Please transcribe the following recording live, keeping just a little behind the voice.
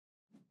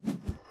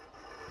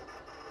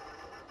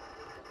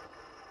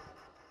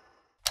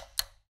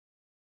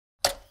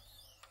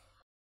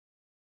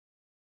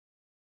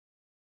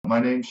my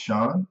name's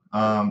Sean.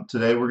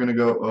 Today we're going to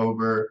go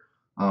over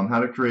how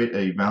to create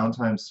a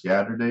Valentine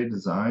scatter day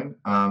design.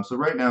 So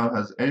right now,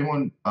 has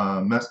anyone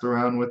messed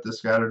around with the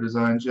scatter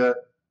designs yet?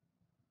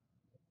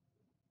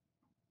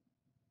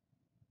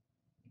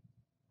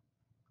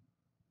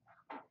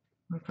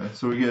 Okay,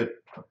 so we get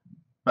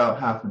about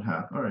half and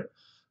half. All right.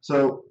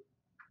 So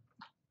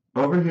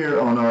over here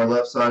on our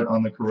left side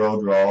on the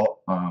Corel draw,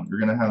 you're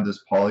going to have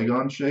this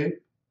polygon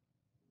shape.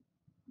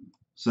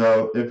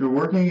 So if you're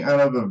working out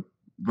of a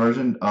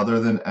version other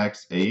than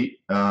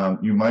X8,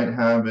 you might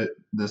have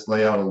this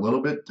layout a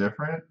little bit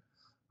different,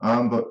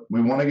 but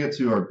we want to get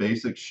to our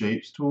basic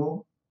shapes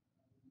tool.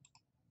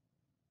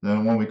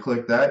 Then when we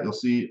click that, you'll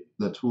see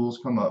the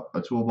tools come up,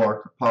 a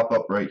toolbar pop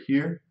up right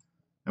here.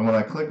 And when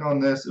I click on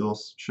this, it will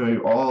show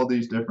you all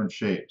these different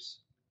shapes.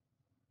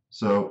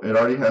 So it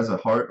already has a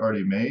heart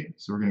already made,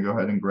 so we're going to go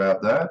ahead and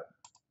grab that.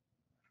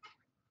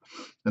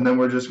 And then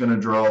we're just going to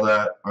draw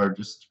that, or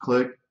just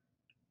click,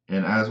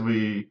 and as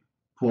we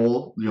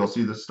pull, you'll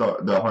see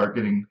the heart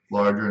getting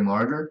larger and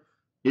larger.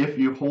 If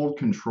you hold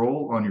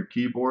Control on your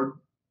keyboard,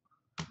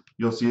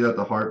 you'll see that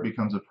the heart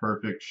becomes a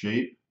perfect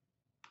shape.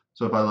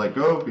 So if I let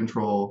go of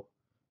Control,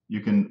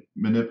 you can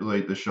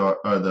manipulate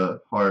the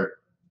heart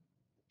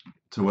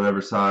to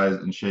whatever size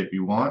and shape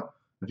you want.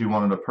 If you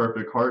wanted a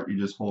perfect heart, you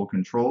just hold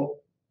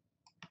Control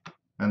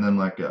and then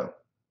let go.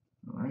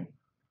 All right.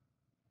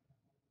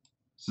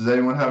 So does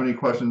anyone have any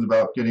questions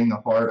about getting the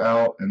heart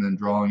out and then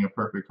drawing a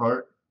perfect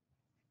heart?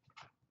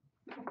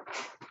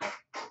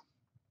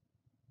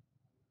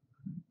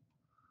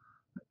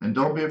 And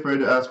don't be afraid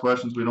to ask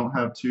questions. We don't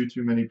have too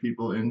many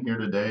people in here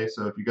today,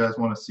 so if you guys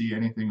want to see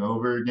anything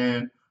over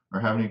again or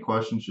have any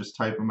questions, just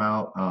type them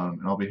out, and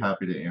I'll be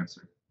happy to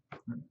answer.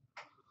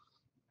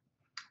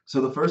 So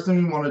the first thing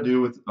we want to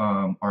do with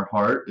our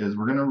heart is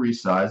we're going to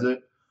resize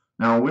it.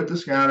 Now with the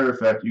scatter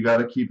effect, you got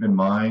to keep in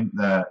mind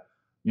that,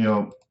 you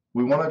know,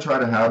 we want to try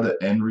to have the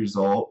end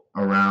result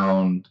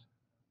around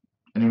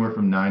anywhere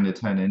from 9 to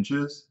 10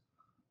 inches.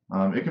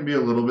 It can be a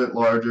little bit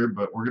larger,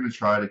 but we're going to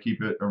try to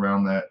keep it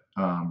around that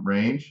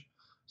range.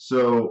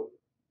 So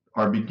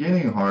our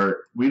beginning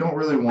heart, we don't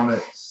really want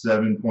it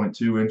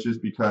 7.2 inches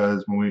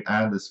because when we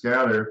add the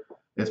scatter,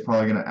 it's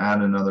probably going to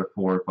add another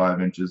 4 or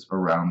 5 inches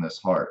around this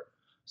heart.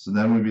 So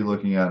then we'd be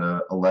looking at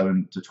a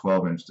 11 to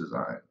 12 inch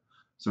design.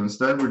 So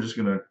instead, we're just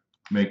going to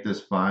make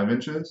this 5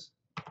 inches.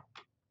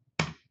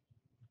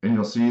 And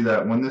you'll see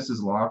that when this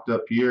is locked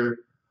up here,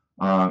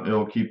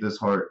 it'll keep this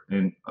heart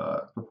in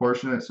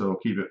proportionate, so it'll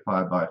keep it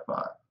 5 by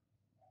 5.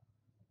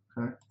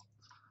 Okay.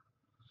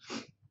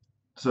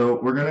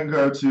 So we're going to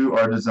go to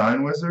our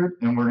design wizard,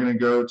 and we're going to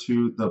go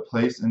to the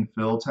place and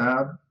fill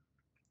tab.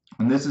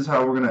 And this is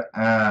how we're going to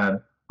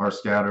add our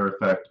scatter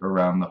effect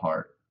around the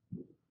heart.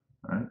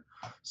 All right.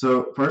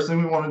 So first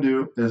thing we want to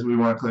do is we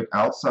want to click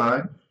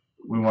outside.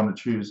 We want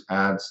to choose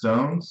add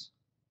stones.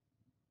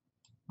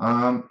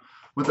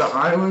 With the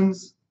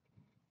islands,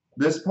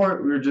 this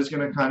part we're just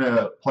going to kind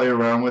of play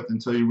around with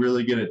until you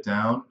really get it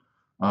down.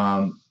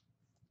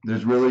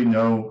 There's really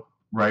no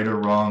right or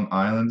wrong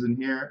islands in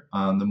here.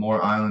 The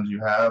more islands you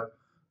have,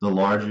 the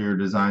larger your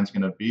design is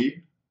going to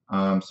be.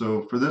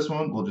 So for this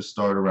one, we'll just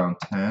start around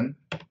 10.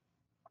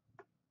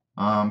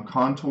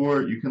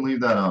 Contour, you can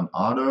leave that on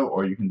auto,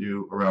 or you can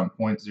do around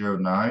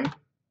 0.09.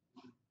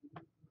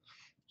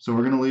 So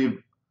we're going to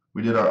leave,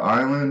 we did our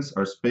islands,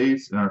 our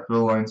space, and our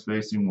fill line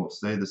spacing will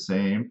stay the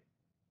same.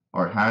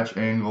 Our hatch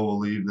angle we'll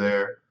leave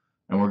there,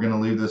 and we're going to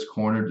leave this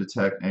corner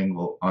detect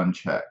angle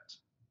unchecked.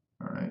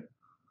 All right.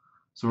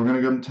 So we're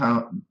going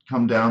to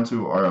come down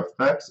to our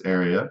effects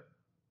area,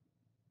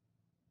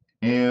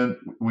 and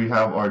we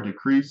have our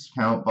decrease,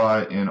 count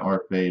by, and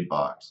our fade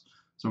box.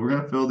 So we're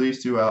going to fill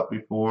these two out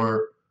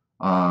before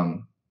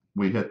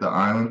we hit the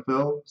island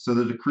fill. So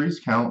the decrease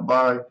count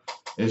by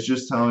is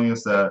just telling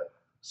us that,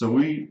 so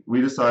we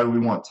decided we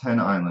want 10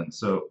 islands.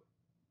 So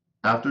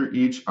after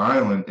each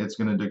island, it's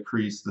going to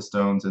decrease the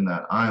stones in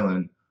that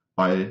island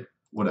by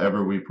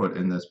whatever we put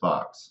in this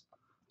box.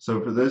 So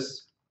for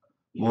this,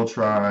 we'll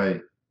try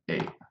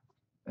 8.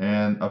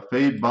 And a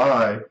fade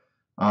by,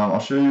 I'll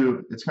show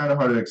you, it's kind of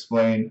hard to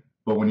explain,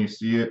 but when you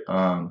see it,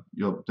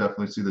 you'll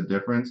definitely see the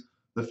difference.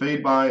 The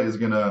fade by is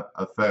going to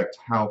affect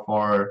how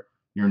far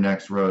your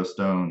next row of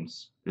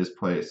stones is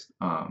placed.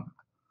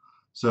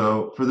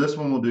 So for this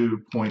one, we'll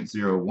do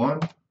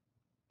 0.01.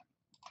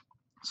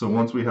 So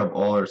once we have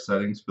all our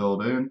settings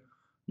filled in,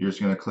 you're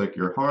just going to click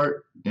your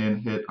heart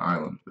and hit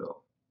island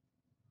fill.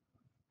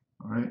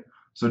 All right.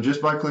 So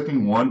just by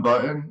clicking one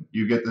button,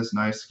 you get this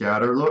nice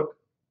scatter look.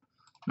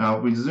 Now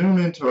if we zoom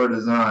into our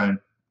design,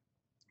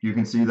 you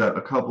can see that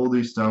a couple of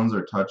these stones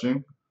are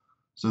touching.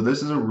 So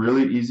this is a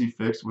really easy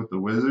fix with the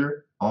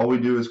wizard. All we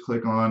do is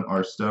click on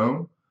our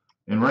stone,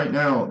 and right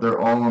now they're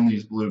all on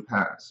these blue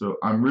paths. So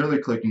I'm really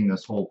clicking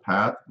this whole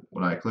path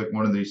when I click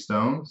one of these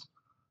stones,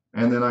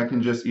 and then I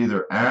can just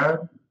either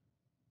add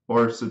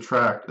or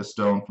subtract a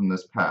stone from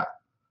this path.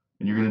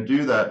 And you're going to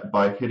do that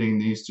by hitting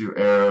these two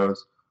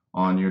arrows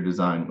on your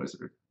design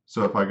wizard.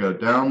 So if I go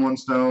down one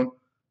stone,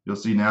 you'll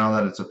see now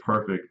that it's a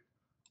perfect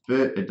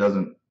fit. It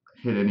doesn't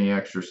hit any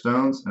extra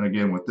stones. And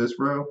again, with this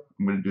row,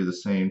 I'm going to do the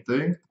same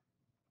thing.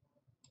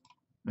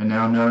 And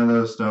now none of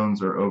those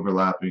stones are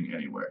overlapping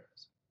anywhere.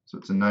 So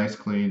it's a nice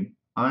clean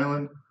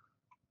island,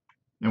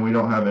 and we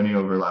don't have any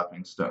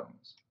overlapping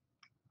stones.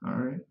 All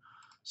right.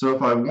 So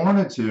if I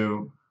wanted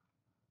to,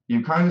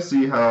 you kind of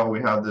see how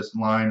we have this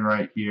line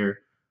right here,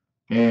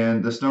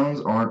 and the stones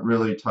aren't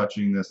really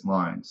touching this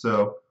line.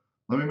 So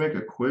let me make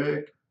a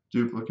quick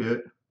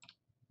duplicate,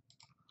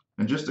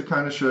 and just to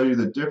kind of show you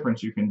the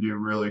difference you can do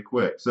really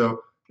quick.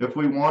 So if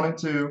we wanted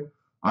to,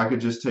 I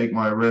could just take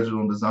my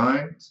original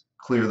designs,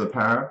 clear the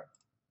path,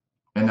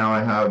 and now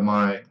I have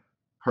my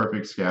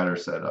perfect scatter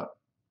set up.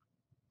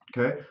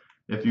 Okay.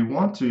 If you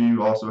want to,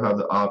 you also have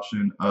the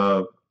option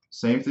of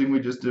same thing we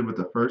just did with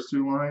the first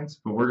two lines,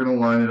 but we're going to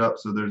line it up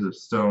so there's a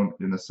stone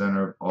in the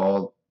center of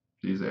all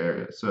these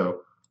areas.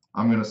 So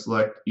I'm going to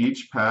select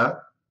each path,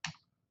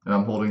 and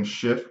I'm holding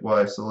shift while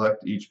I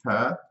select each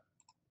path,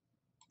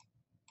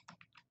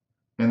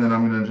 and then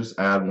I'm going to just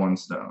add one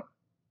stone.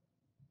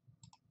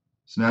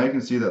 So now you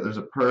can see that there's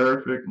a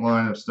perfect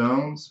line of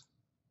stones.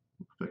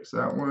 Fix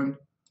that one.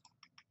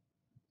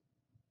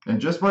 And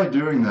just by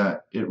doing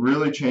that, it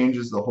really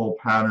changes the whole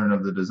pattern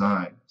of the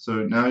design.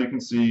 So now you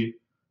can see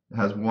it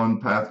has one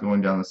path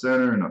going down the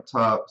center and up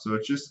top. So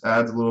it just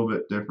adds a little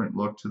bit different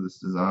look to this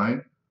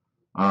design,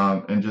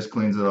 and just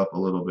cleans it up a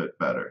little bit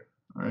better.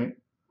 All right.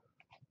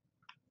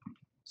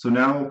 So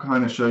now we'll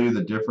kind of show you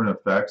the different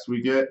effects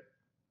we get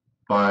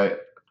by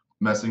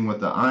messing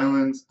with the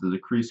islands, the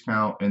decrease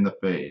count, and the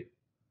fade.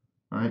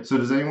 All right. So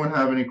does anyone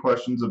have any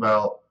questions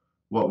about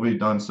what we've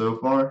done so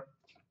far?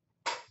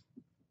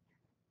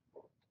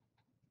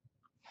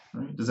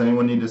 All right. Does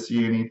anyone need to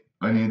see any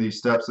of these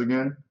steps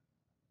again?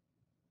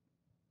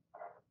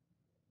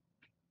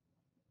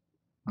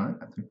 All right,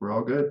 I think we're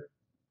all good.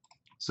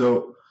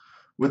 So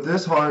with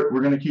this heart,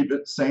 we're going to keep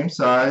it same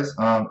size.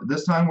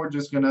 This time we're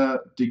just going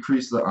to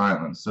decrease the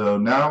islands. So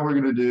now we're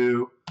going to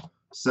do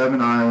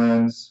 7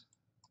 islands,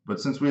 but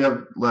since we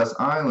have less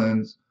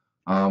islands,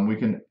 we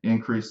can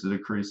increase the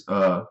decrease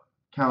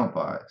count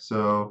by.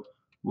 So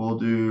we'll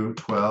do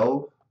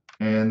 12,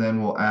 and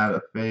then we'll add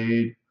a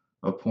fade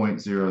of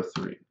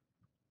 0.03.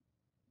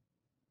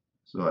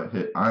 So I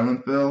hit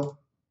island fill.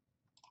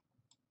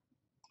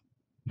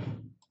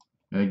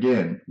 And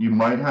again, you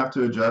might have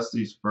to adjust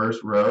these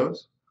first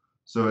rows.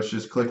 So it's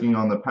just clicking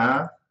on the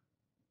path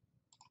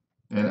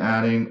and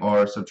adding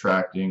or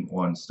subtracting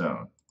 1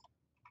 stone.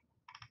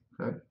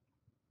 Okay.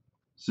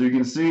 So you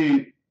can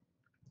see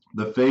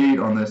the fade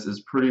on this is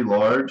pretty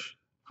large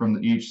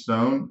from each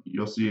stone.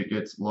 You'll see it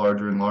gets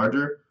larger and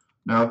larger.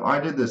 Now if I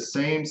did the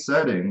same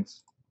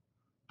settings,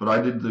 but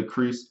I did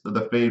decrease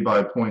the fade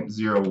by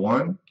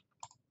 0.01,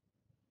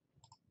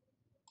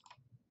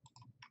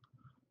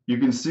 you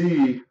can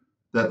see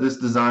that this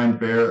design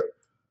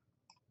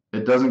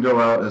it doesn't go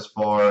out as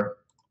far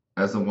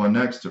as the one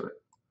next to it.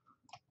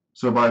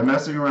 So by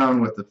messing around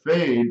with the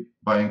fade,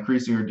 by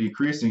increasing or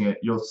decreasing it,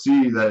 you'll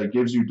see that it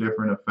gives you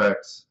different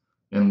effects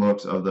and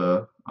looks of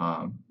the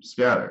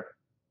scatter.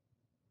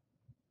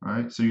 All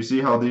right, so you see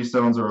how these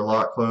stones are a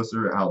lot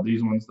closer, how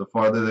these ones, the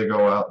farther they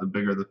go out, the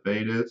bigger the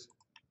fade is.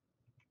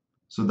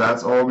 So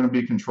that's all going to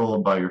be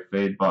controlled by your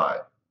fade by.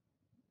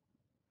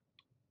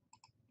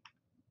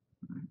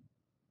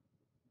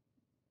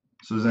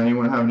 So does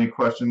anyone have any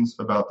questions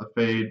about the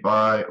fade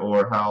by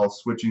or how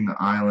switching the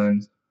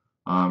islands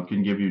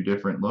can give you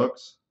different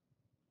looks?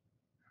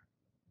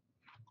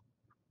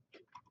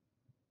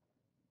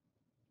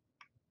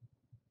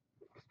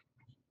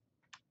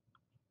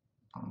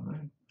 All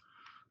right.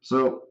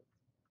 So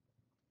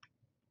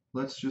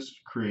let's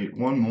just create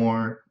one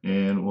more,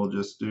 and we'll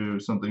just do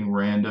something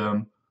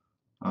random.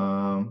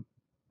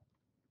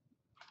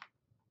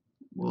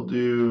 We'll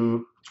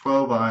do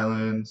 12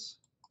 islands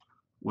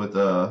with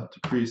a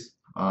decrease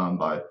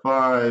by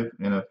 5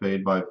 and a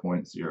fade by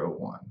 0.01.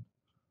 All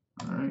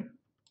right.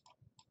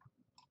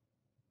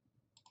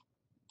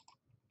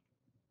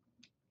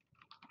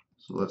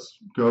 So let's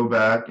go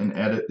back and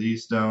edit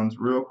these stones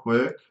real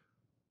quick.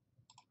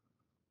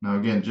 Now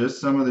again,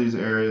 just some of these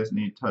areas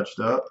need touched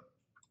up.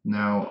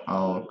 Now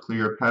I'll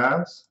clear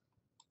paths,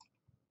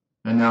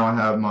 and now I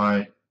have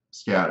my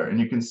scatter. And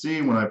you can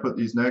see when I put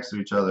these next to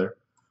each other,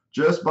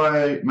 just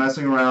by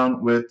messing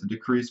around with the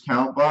decrease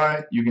count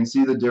by, you can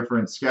see the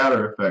different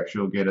scatter effects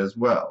you'll get as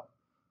well.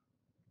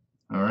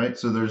 All right,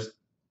 so there's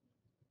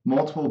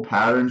multiple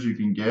patterns you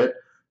can get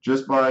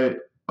just by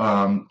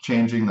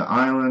changing the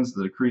islands,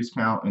 the decrease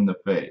count, and the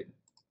fade.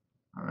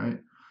 All right,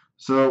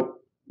 so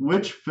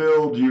which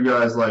fill do you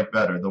guys like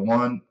better? The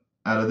one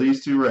out of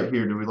these two right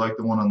here, do we like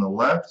the one on the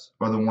left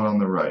or the one on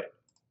the right?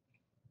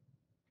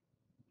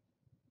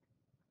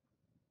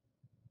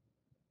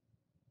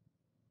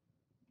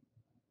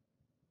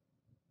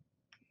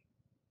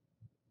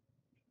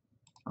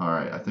 All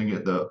right, I think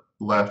the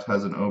left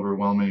has an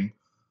overwhelming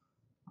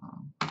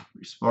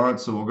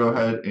response, so we'll go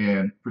ahead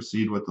and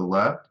proceed with the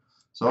left.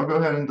 So I'll go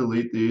ahead and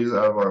delete these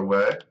out of our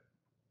way.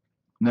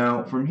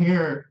 Now from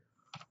here,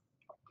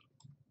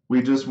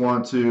 we just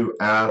want to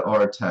add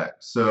our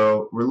text.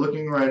 So we're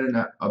looking right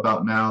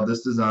about now.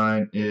 This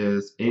design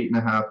is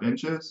 8.5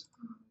 inches.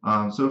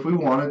 So if we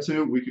wanted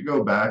to, we could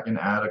go back and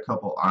add a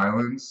couple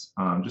islands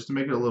just to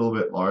make it a little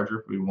bit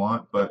larger if we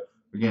want. But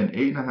again,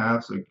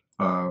 8.5 is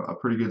a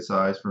pretty good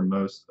size for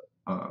most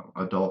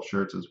adult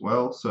shirts as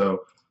well.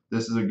 So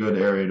this is a good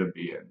area to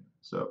be in.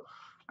 So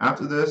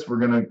after this, we're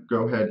going to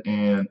go ahead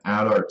and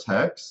add our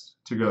text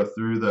to go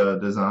through the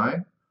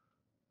design.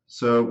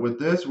 So with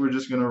this, we're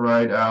just going to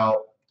write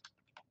out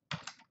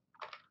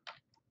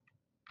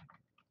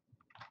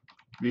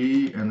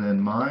B and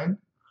then mine.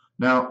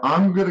 Now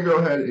I'm going to go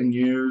ahead and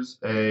use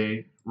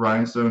a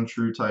rhinestone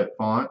true type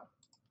font.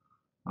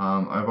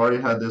 I've already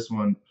had this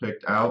one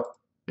picked out.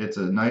 It's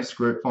a nice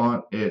script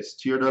font.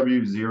 It's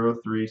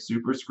TRW03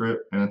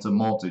 Superscript and it's a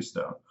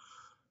multi-stone.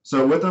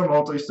 So with our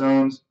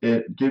multi-stones,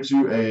 it gives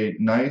you a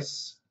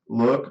nice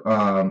look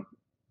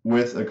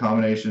with a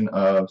combination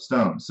of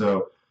stones.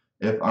 So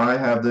if I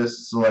have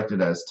this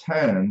selected as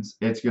 10s,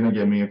 it's going to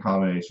give me a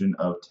combination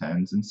of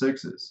 10s and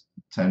 6s.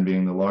 10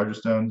 being the larger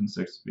stones and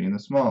 6 being the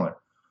smaller.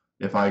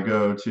 If I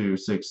go to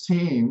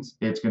 16s,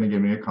 it's going to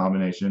give me a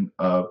combination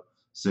of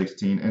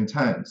 16 and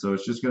 10. So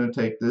it's just going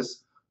to take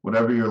this,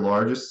 whatever your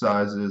largest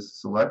size is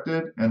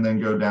selected, and then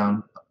go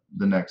down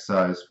the next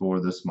size for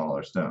the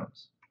smaller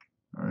stones.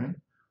 All right.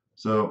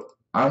 So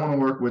I want to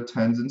work with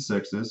 10s and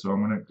 6s, so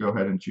I'm going to go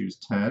ahead and choose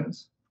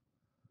 10s,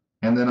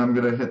 and then I'm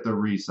going to hit the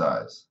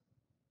resize.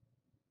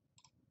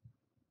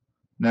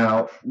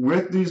 Now,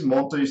 with these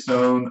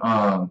multi-stone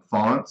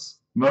fonts,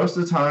 most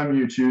of the time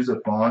you choose a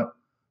font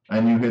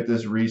and you hit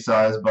this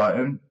resize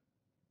button,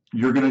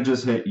 you're going to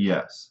just hit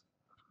yes.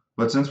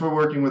 But since we're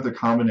working with a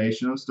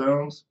combination of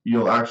stones,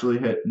 you'll actually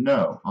hit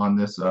no on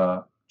this.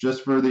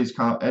 Just for these,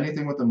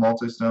 anything with the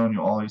multi-stone,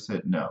 you'll always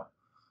hit no.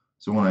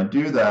 So when I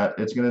do that,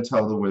 it's going to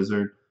tell the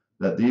wizard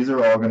that these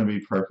are all going to be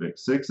perfect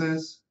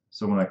 6s.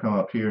 So when I come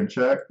up here and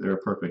check, they're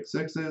perfect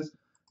 6s,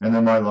 and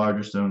then my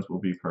larger stones will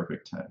be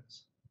perfect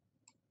 10s.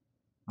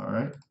 All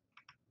right.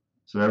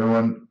 So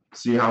everyone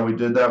see how we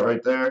did that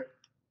right there?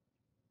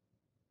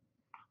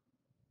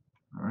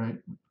 All right.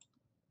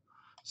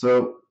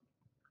 So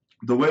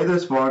the way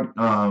this font,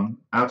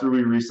 after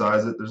we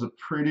resize it, there's a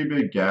pretty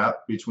big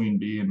gap between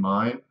B and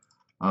mine.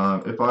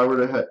 If I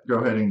were to go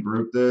ahead and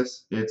group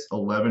this, it's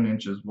 11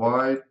 inches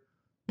wide,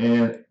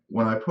 and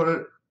when I put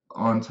it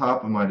on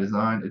top of my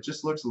design, it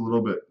just looks a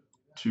little bit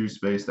too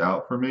spaced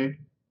out for me.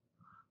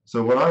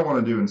 So what I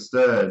want to do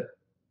instead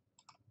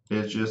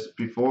is just,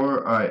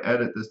 before I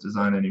edit this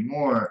design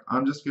anymore,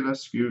 I'm just going to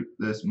scoot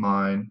this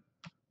mine,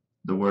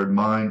 the word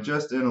mine,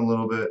 just in a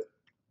little bit,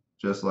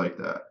 just like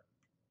that.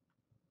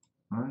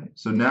 All right,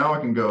 so now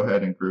I can go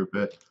ahead and group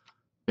it.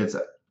 It's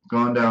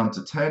gone down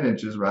to 10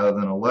 inches rather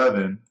than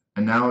 11,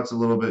 and now it's a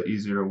little bit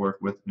easier to work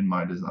with in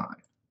my design.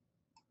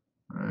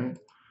 All right,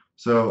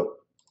 so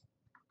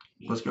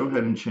let's go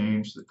ahead and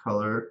change the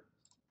color,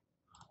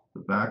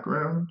 the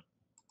background,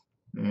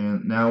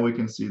 and now we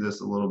can see this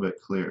a little bit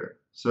clearer.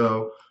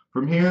 So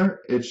from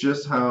here, it's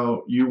just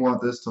how you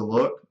want this to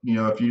look. You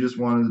know, if you just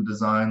wanted to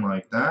design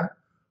like that,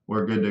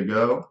 we're good to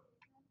go.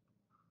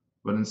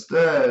 But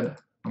instead,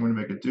 I'm going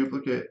to make a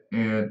duplicate,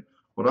 and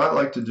what I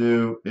like to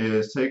do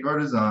is take our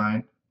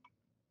design,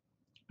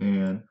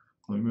 and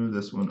let me move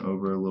this one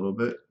over a little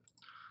bit.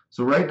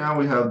 So right now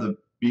we have the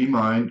B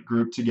mine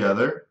grouped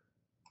together.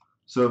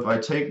 So if I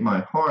take my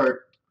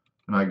heart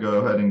and I go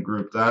ahead and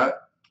group that,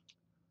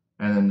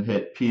 and then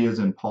hit P as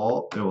in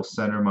Paul, it will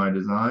center my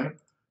design.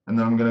 And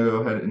then I'm going to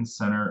go ahead and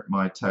center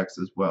my text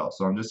as well.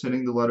 So I'm just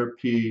hitting the letter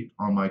P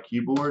on my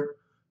keyboard,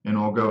 and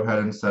it'll go ahead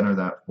and center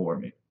that for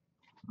me.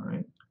 All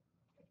right.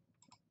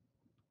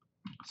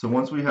 So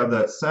once we have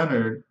that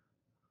centered,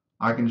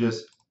 I can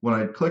just, when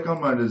I click on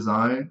my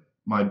design,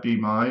 my B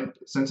mine,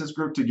 since it's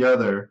grouped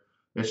together,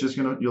 it's just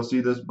gonna, you'll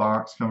see this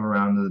box come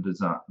around to the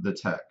design, the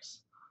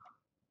text.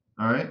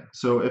 All right.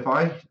 So if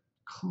I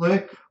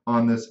click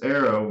on this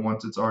arrow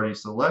once it's already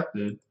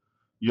selected,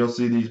 you'll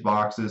see these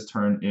boxes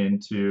turn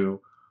into,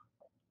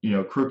 you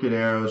know, crooked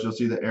arrows. You'll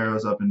see the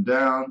arrows up and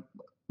down,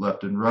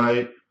 left and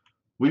right.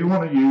 We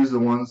want to use the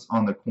ones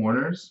on the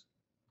corners,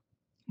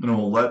 and it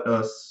will let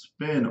us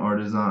spin our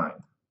design.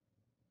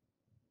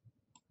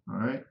 All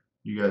right,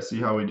 you guys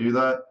see how we do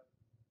that?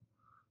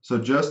 So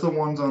just the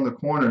ones on the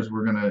corners,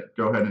 we're going to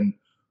go ahead and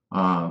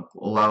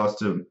allow us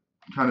to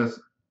kind of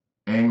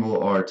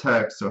angle our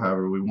text so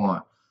however we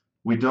want.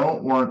 We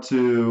don't want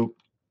to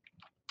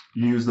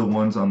use the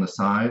ones on the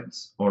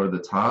sides or the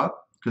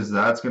top, because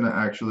that's going to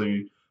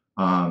actually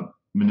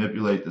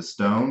manipulate the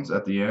stones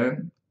at the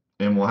end,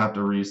 and we'll have to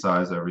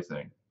resize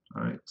everything.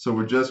 All right, so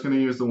we're just going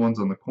to use the ones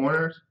on the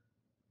corners.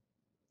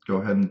 Go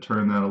ahead and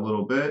turn that a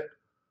little bit,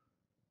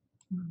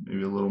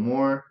 maybe a little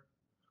more,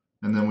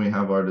 and then we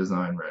have our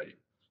design ready.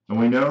 And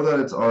we know that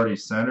it's already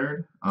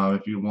centered.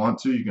 If you want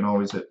to, you can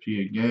always hit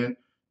P again.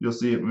 You'll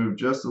see it move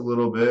just a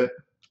little bit,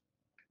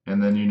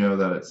 and then you know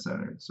that it's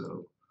centered.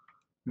 So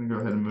I'm going to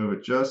go ahead and move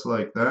it just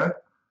like that.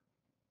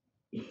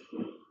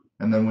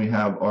 And then we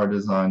have our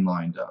design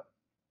lined up.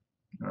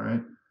 All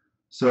right.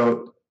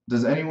 So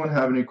does anyone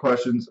have any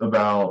questions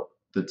about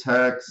the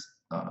text,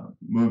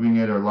 moving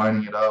it or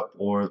lining it up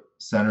or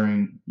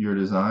centering your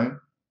design?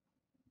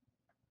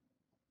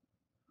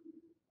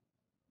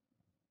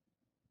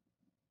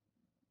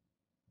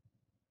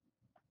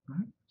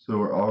 So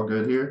we're all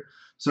good here.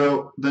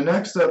 So the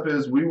next step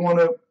is we want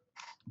to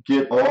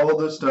get all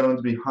the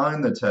stones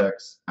behind the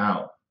text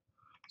out.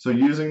 So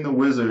using the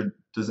wizard,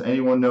 does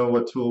anyone know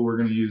what tool we're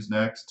going to use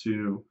next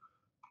to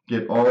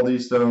get all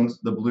these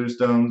stones, the blue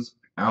stones,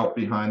 out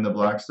behind the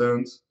black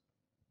stones?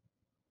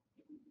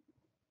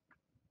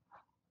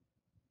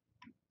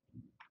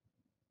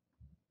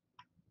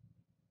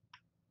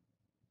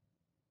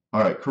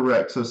 All right,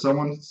 correct. So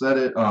someone said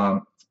it.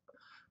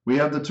 We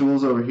have the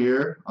tools over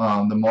here,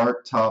 the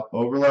mark top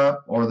overlap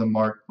or the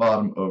mark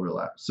bottom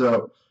overlap.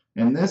 So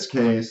in this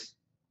case,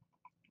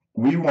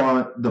 we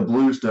want the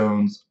blue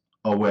stones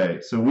away.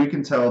 So we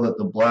can tell that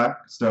the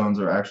black stones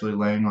are actually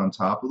laying on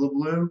top of the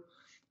blue.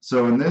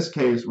 So in this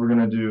case, we're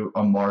going to do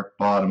a mark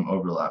bottom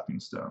overlapping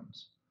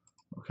stones.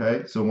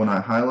 Okay, so when I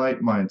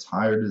highlight my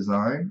entire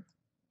design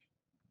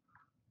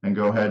and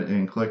go ahead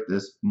and click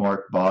this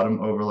mark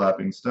bottom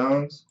overlapping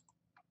stones,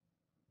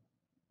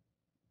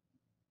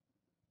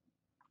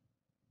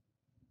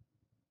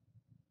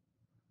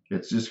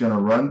 it's just going to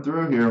run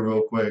through here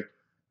real quick,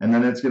 and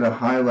then it's going to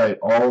highlight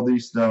all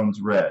these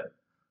stones red.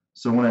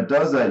 So when it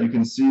does that, you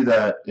can see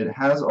that it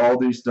has all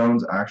these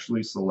stones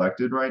actually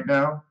selected right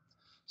now.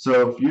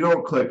 So if you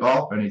don't click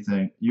off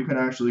anything, you can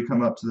actually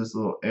come up to this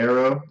little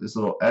arrow, this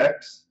little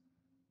X,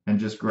 and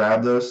just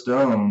grab those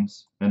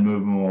stones and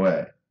move them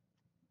away.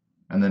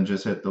 And then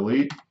just hit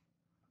delete.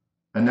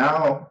 And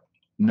now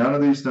none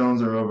of these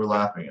stones are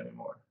overlapping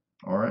anymore.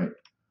 All right.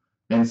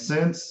 And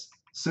since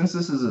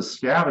this is a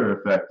scatter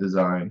effect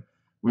design,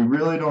 we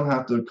really don't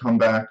have to come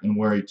back and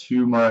worry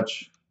too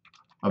much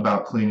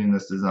about cleaning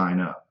this design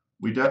up.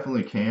 We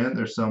definitely can.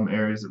 There's some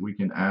areas that we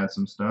can add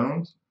some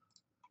stones.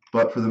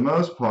 But for the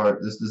most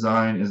part, this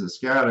design is a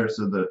scatter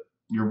so that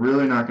you're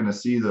really not going to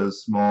see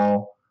those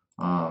small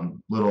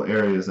little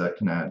areas that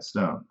can add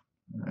stone.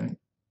 Right?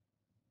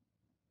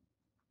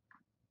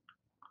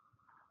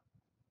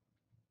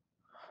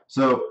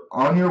 So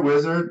on your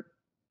wizard,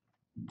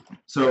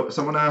 so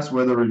someone asked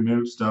where the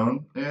remove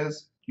stone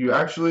is. You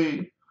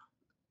actually,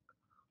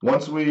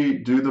 once we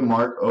do the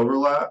mark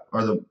overlap,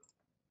 or the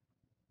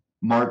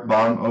mark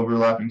bottom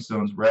overlapping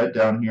stones red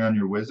down here on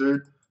your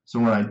wizard, so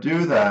when I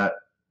do that,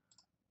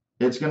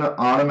 it's going to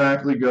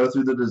automatically go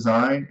through the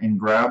design and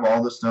grab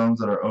all the stones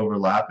that are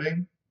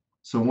overlapping.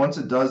 So once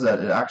it does that,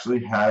 it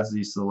actually has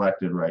these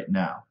selected right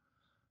now.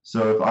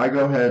 So if I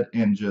go ahead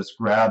and just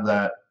grab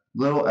that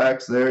little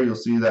X there, you'll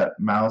see that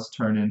mouse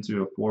turn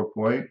into a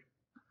 4-point.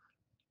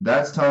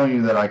 That's telling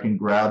you that I can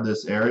grab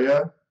this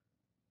area.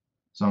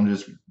 So I'm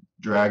just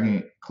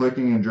dragging,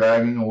 clicking and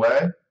dragging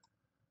away,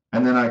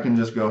 and then I can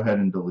just go ahead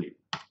and delete.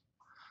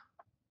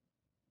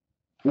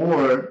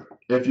 Or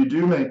if you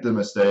do make the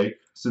mistake,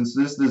 since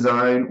this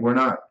design,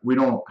 we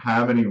don't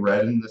have any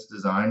red in this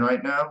design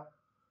right now,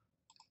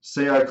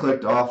 say I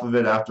clicked off of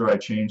it after I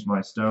changed my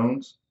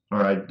stones, or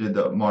I did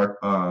the mark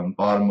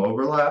bottom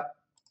overlap,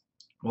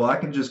 well, I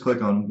can just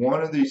click on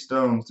one of these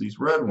stones, these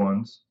red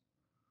ones,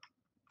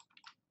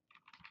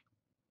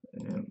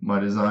 and my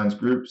designs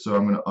group, so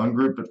I'm going to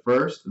ungroup it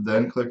first,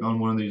 then click on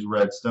one of these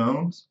red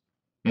stones,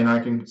 and I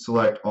can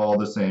select all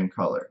the same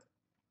color.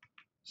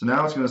 So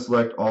now it's going to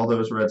select all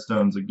those red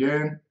stones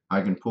again.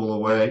 I can pull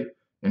away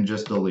and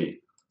just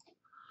delete.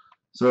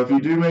 So if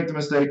you do make the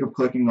mistake of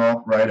clicking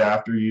off right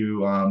after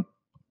you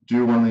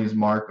do one of these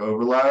mark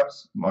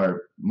overlaps,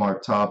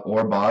 mark top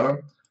or bottom,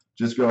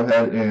 just go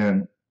ahead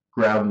and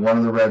grab one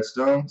of the red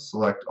stones,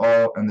 select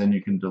all, and then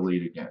you can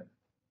delete again.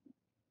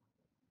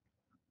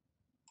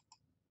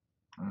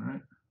 All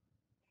right.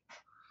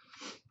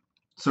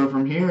 So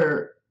from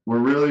here, we're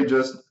really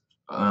just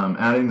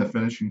adding the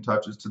finishing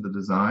touches to the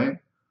design.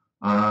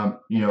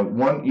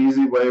 One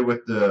easy way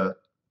with the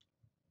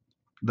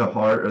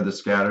heart or the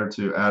scatter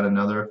to add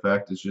another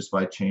effect is just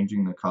by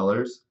changing the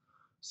colors.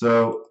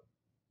 So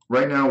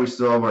right now we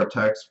still have our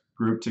text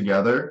grouped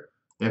together.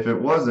 If it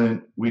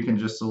wasn't, we can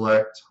just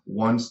select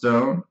one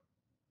stone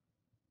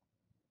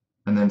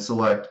and then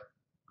select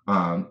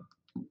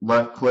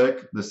left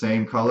click the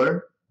same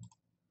color,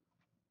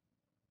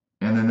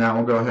 and then that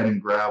will go ahead and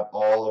grab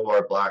all of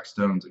our black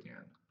stones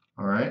again.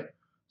 All right,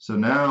 so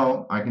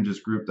now I can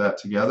just group that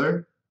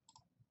together.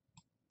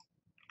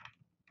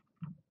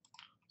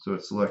 So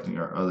it's selecting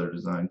our other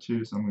design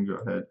too, so I'm going to go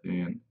ahead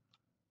and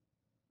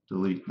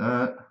delete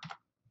that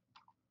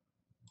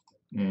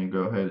and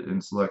go ahead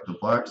and select the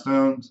black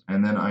stones,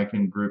 and then I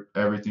can group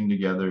everything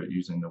together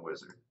using the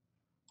wizard.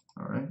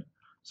 All right,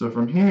 so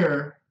from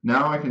here,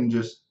 now I can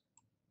just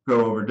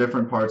go over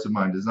different parts of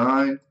my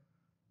design,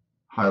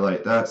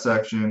 highlight that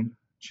section,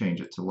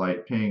 change it to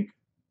light pink,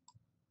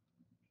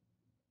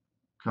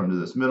 come to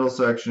this middle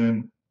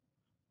section,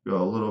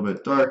 go a little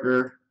bit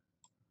darker,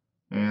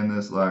 and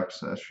this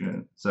last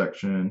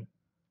section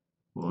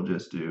we'll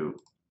just do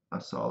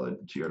a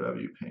solid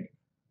TRW pink.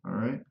 All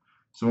right,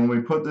 so when we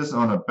put this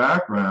on a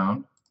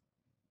background,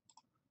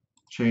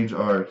 change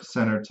our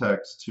center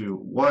text to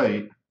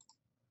white,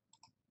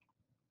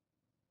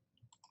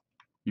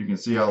 you can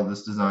see how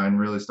this design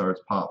really starts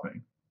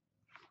popping.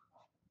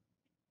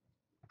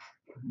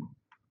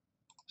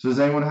 So does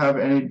anyone have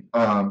any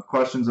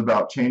questions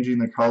about changing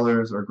the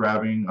colors or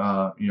grabbing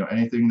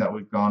anything that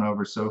we've gone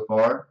over so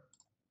far?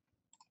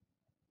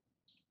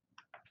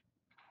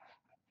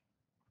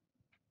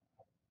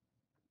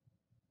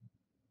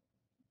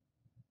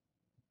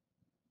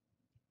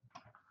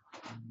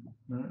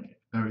 All right,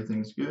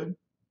 everything's good.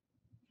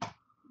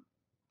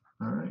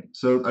 All right,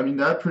 so I mean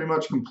that pretty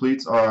much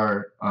completes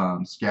our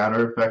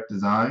scatter effect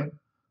design.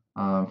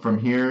 From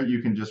here,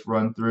 you can just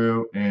run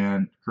through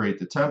and create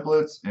the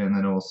templates, and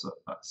then it will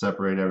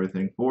separate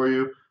everything for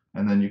you,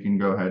 and then you can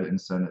go ahead and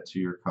send it to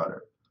your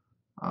cutter.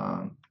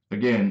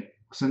 Again,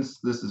 since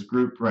this is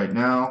grouped right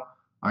now,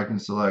 I can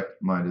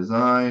select my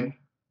design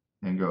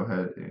and go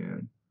ahead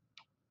and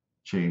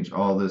change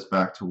all this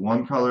back to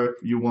one color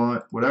if you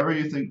want. Whatever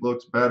you think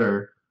looks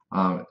better,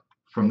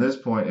 from this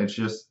point, it's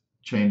just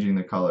changing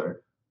the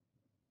color.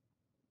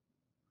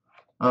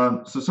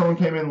 So someone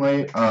came in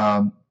late.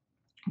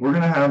 We're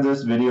going to have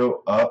this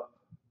video up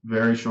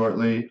very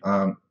shortly.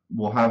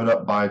 We'll have it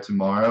up by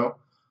tomorrow.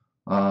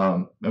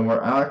 And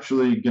we're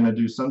actually going to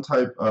do some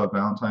type of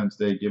Valentine's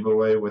Day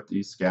giveaway with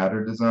these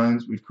scatter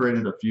designs. We've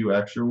created a few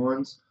extra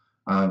ones.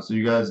 So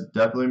you guys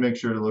definitely make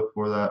sure to look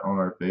for that on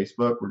our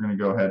Facebook. We're going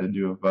to go ahead and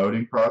do a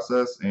voting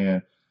process,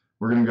 and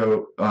we're going to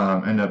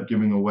go end up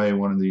giving away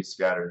one of these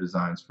scatter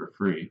designs for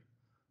free.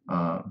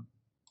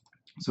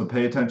 So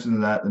pay attention to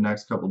that the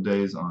next couple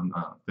days on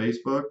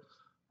Facebook,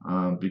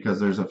 because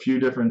there's a few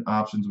different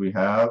options we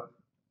have,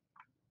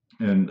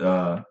 and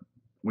I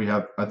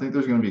think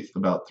there's going to be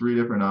about 3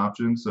 different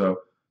options,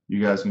 so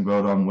you guys can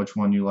vote on which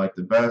one you like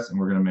the best, and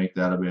we're going to make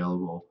that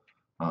available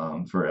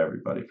for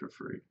everybody for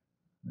free.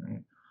 All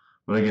right.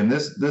 But again,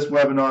 this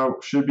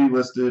webinar should be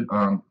listed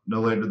no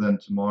later than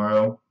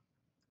tomorrow.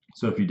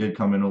 So if you did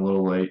come in a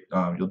little late,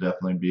 you'll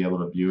definitely be able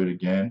to view it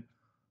again.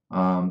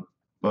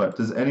 But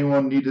does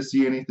anyone need to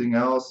see anything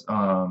else?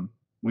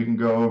 We can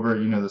go over,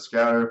 the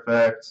scatter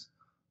effects,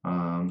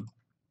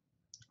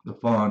 the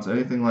fonts,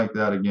 anything like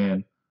that.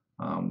 Again,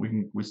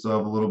 we still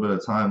have a little bit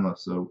of time left,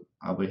 so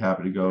I'll be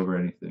happy to go over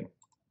anything.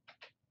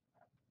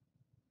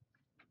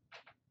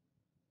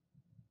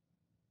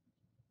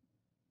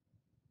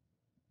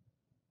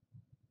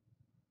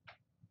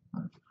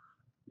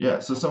 Yeah,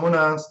 so someone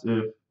asked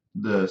if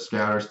the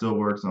scatter still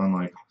works on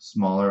like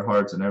smaller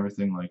hearts and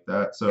everything like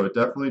that. So it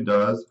definitely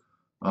does.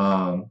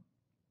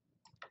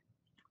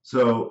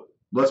 So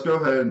let's go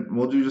ahead and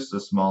we'll do just a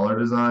smaller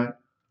design.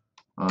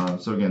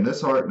 So again, this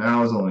heart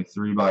now is only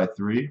 3 by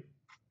 3.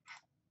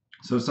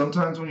 So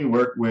sometimes when you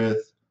work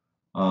with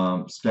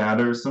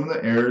scatters, some of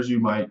the errors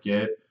you might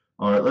get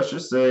are, let's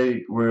just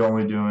say we're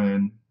only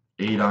doing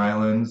 8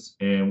 islands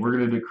and we're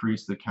going to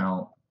decrease the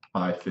count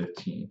by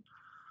 15.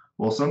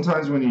 Well,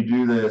 sometimes when you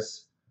do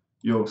this,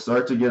 you'll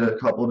start to get a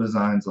couple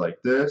designs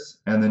like this,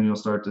 and then you'll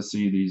start to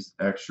see these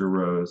extra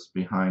rows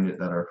behind it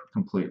that are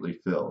completely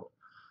filled.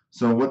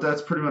 So what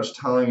that's pretty much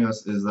telling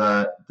us is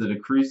that the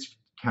decreased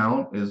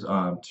count is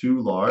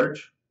too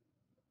large.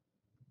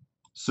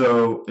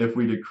 So if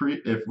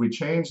we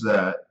change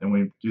that and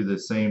we do the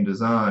same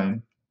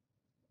design,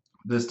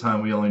 this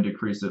time we only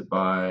decrease it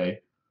by,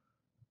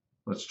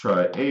 let's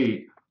try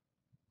 8.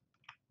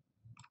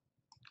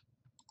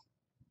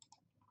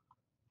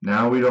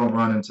 Now we don't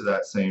run into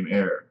that same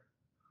error.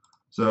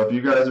 So if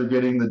you guys are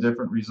getting the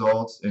different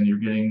results and you're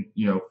getting,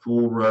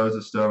 full rows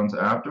of stones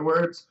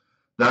afterwards,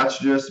 that's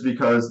just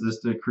because this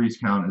decrease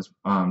count is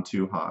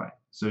too high.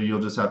 So you'll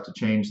just have to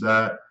change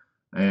that,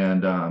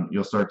 and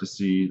you'll start to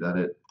see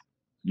that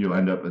you'll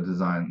end up a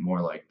design more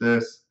like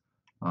this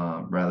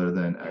rather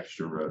than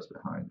extra rows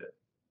behind it.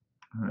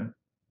 All right.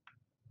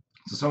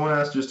 So someone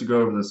asked just to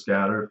go over the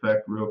scatter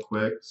effect real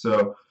quick,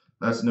 so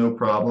that's no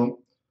problem.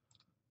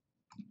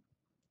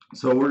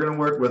 So we're going to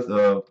work with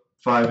a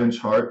 5-inch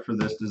heart for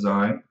this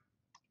design.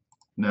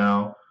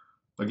 Now,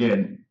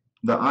 again,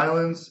 the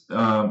islands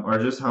are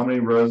just how many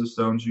rows of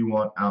stones you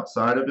want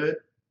outside of it.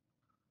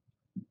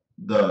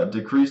 The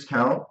decreased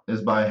count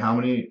is by how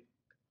many,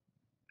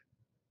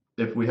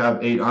 if we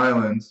have 8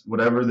 islands,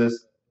 whatever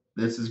this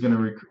is going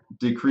to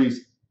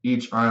decrease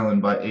each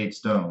island by 8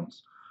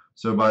 stones.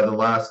 So by the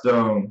last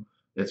stone,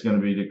 it's going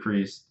to be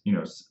decreased,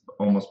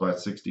 almost by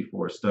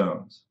 64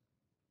 stones.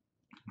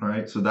 All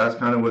right, so that's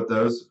kind of what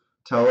those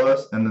tell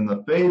us. And then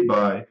the fade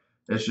by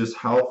is just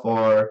how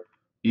far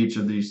each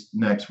of these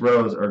next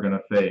rows are going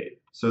to fade.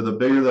 So the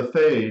bigger the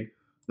fade,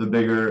 the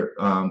bigger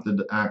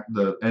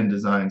the end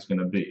design is going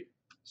to be.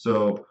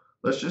 So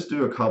let's just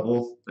do a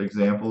couple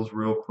examples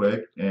real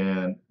quick,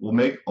 and we'll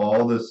make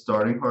all the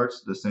starting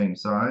hearts the same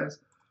size,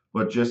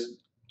 but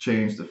just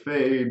change the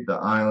fade, the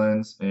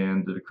islands,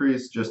 and the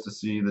decrease just to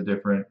see the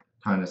different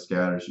kind of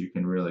scatters you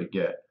can really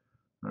get.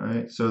 All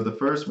right, so the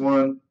first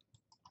one,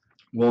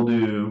 we'll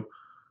do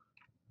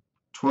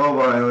 12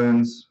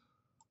 islands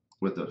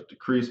with a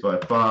decrease by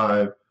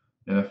 5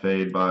 and a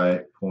fade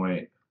by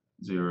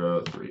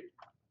 0.03.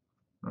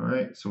 All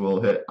right, so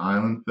we'll hit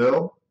island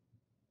fill.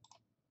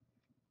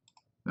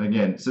 And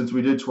again, since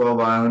we did 12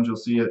 islands, you'll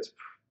see it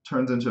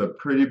turns into a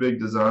pretty big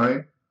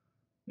design.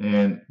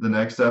 And the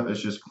next step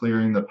is just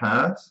clearing the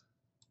paths.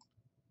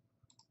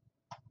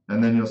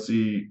 And then you'll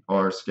see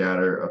our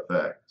scatter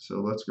effect.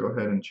 So let's go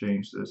ahead and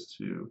change this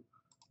to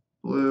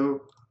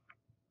blue.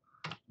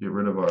 Get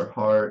rid of our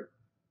heart.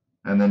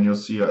 And then you'll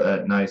see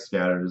that nice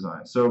scatter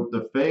design. So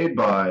the fade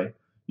by,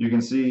 you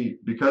can see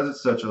because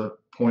it's such a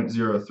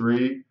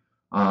 0.03,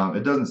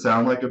 it doesn't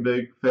sound like a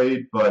big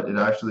fade, but it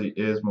actually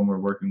is when we're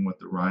working with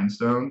the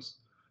rhinestones.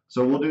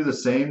 So we'll do the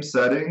same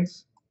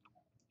settings,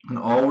 and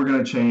all we're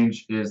going to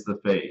change is the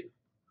fade.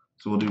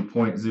 So we'll do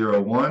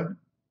 0.01.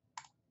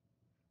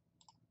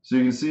 So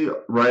you can see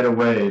right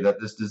away that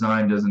this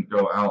design doesn't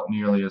go out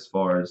nearly as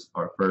far as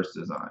our first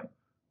design.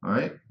 All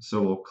right,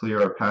 so we'll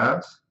clear our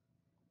paths.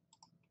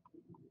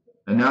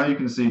 And now you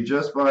can see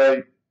just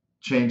by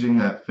changing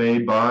that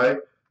fade by,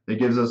 it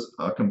gives us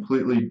a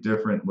completely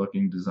different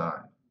looking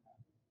design.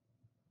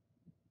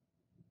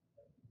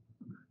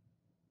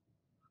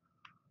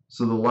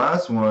 So the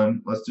last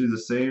one, let's do the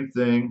same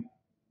thing.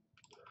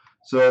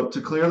 So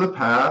to clear the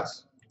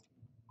paths,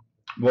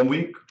 when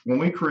we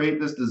create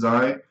this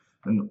design,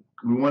 and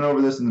we went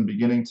over this in the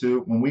beginning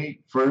too, when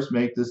we first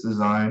make this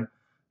design,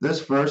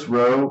 this first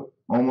row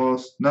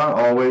almost, not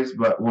always,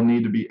 but will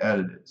need to be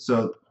edited.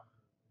 So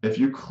if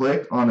you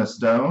click on a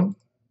stone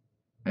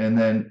and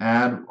then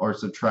add or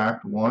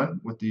subtract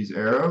 1 with these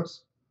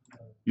arrows,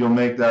 you'll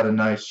make that a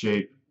nice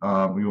shape.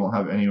 We won't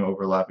have any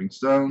overlapping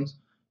stones.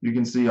 You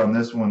can see on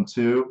this one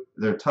too,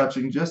 they're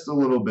touching just a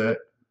little bit.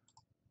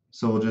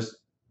 So we'll just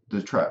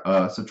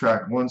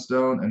subtract 1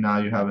 stone, and now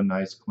you have a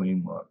nice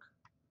clean look.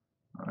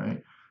 All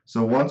right.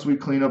 So once we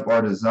clean up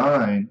our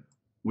design,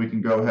 we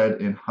can go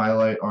ahead and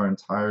highlight our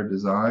entire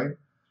design.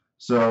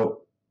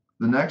 So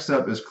the next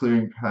step is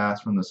clearing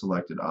paths from the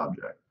selected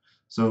object.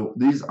 So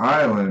these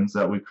islands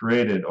that we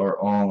created are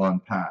all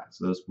on paths.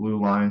 Those blue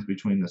lines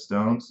between the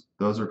stones,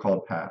 those are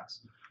called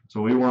paths.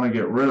 So we want to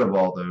get rid of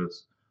all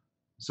those.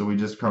 So we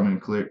just come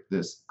and click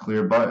this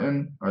clear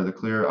button, or the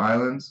clear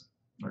islands,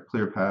 or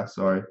clear path,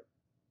 sorry.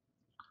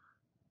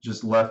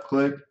 Just left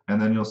click, and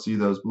then you'll see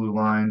those blue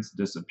lines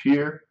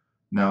disappear.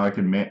 Now I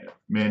can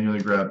manually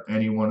grab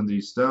any one of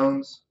these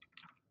stones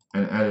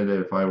and edit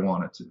it if I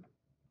wanted to.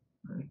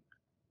 Right.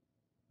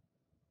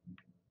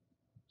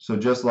 So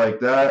just like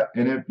that,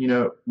 and if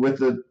with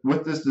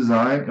this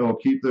design, it will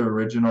keep the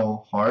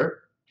original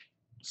heart.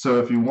 So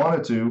if you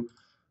wanted to,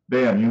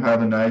 bam, you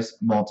have a nice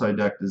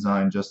multi-deck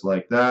design just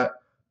like that.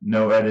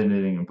 No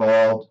editing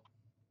involved,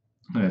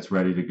 and it's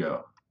ready to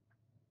go.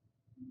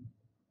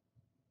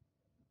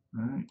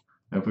 All right.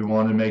 If we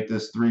want to make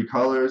this 3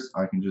 colors,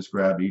 I can just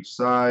grab each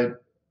side,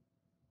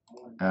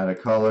 add a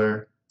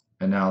color,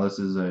 and now this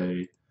is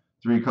a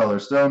 3-color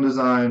stone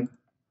design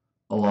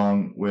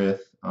along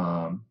with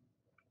a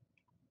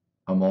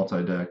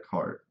multi-deck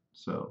heart,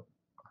 so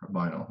a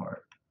vinyl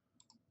heart.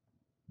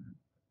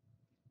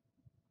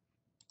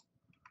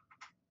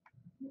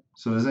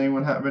 So does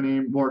anyone have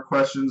any more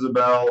questions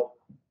about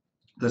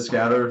the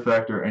scatter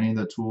effect or any of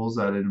the tools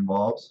that it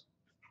involves?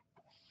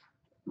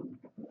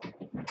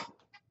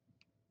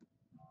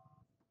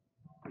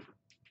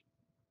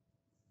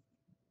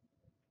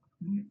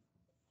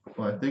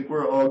 Well, I think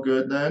we're all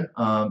good then.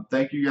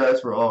 Thank you guys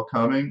for all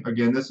coming.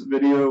 Again, this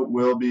video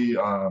will be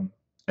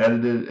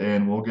edited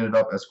and we'll get it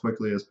up as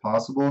quickly as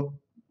possible.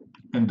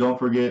 And don't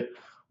forget,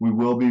 we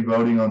will be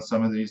voting on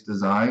some of these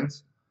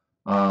designs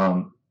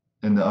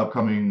in the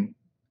upcoming.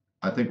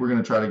 I think we're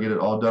going to try to get it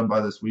all done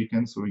by this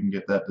weekend so we can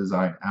get that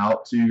design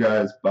out to you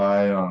guys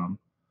by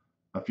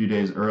a few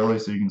days early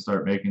so you can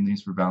start making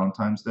these for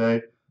Valentine's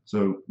Day.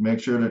 So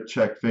make sure to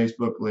check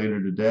Facebook later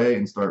today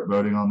and start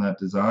voting on that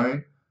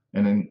design.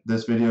 And then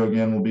this video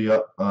again will be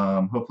up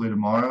hopefully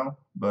tomorrow.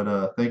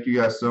 But thank you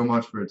guys so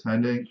much for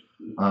attending.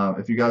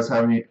 If you guys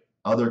have any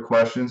other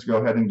questions, go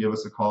ahead and give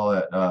us a call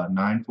at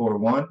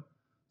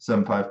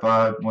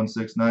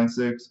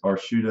 941-755-1696 or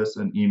shoot us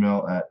an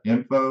email at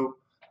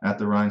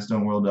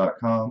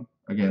info@therhinestoneworld.com.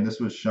 Again, this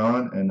was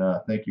Sean, and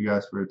thank you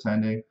guys for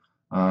attending.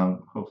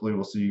 Hopefully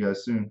we'll see you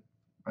guys soon.